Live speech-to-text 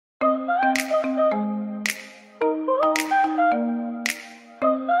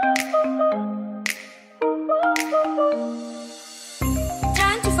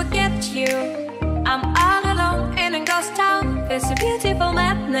It's a beautiful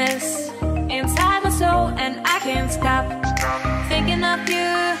madness inside my soul, and I can't stop thinking of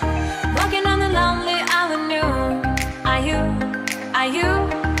you, walking on the lonely island new. Are you, are you,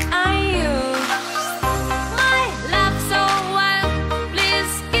 are you my love so wild?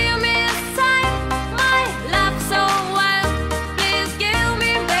 Please give me a sign. My love so wild, please give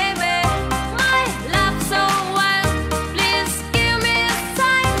me, baby. My love so wild, please give me a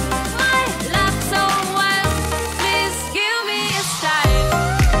sign. My love so wild, please give me a sign.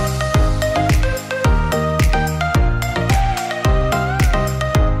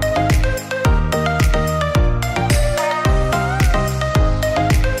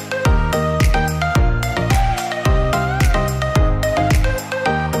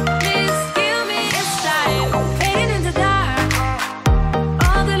 Please give me a sign. Fading in the dark,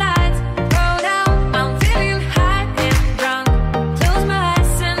 all the lights go down. I'm feeling high and drunk. Close my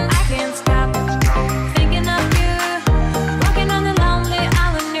eyes and I can't stop thinking of you, walking on the lonely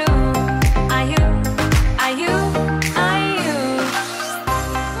island new. Are you, are you, are you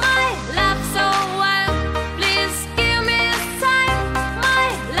my love so wild? Please give me a sign. My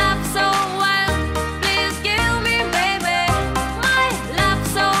love so wild, please give me, baby. My love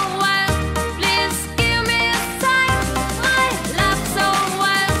so wild, please give me a sign. My love so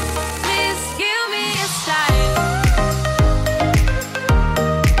wild, please give me a sign.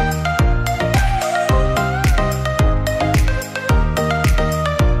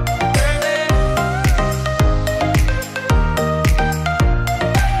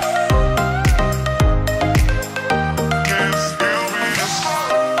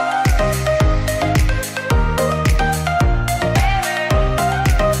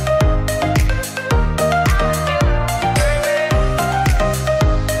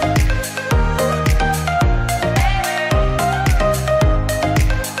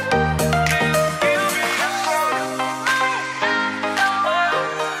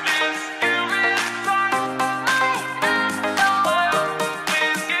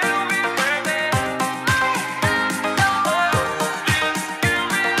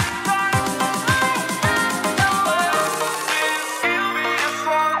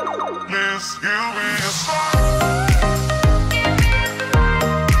 Please give me a sign.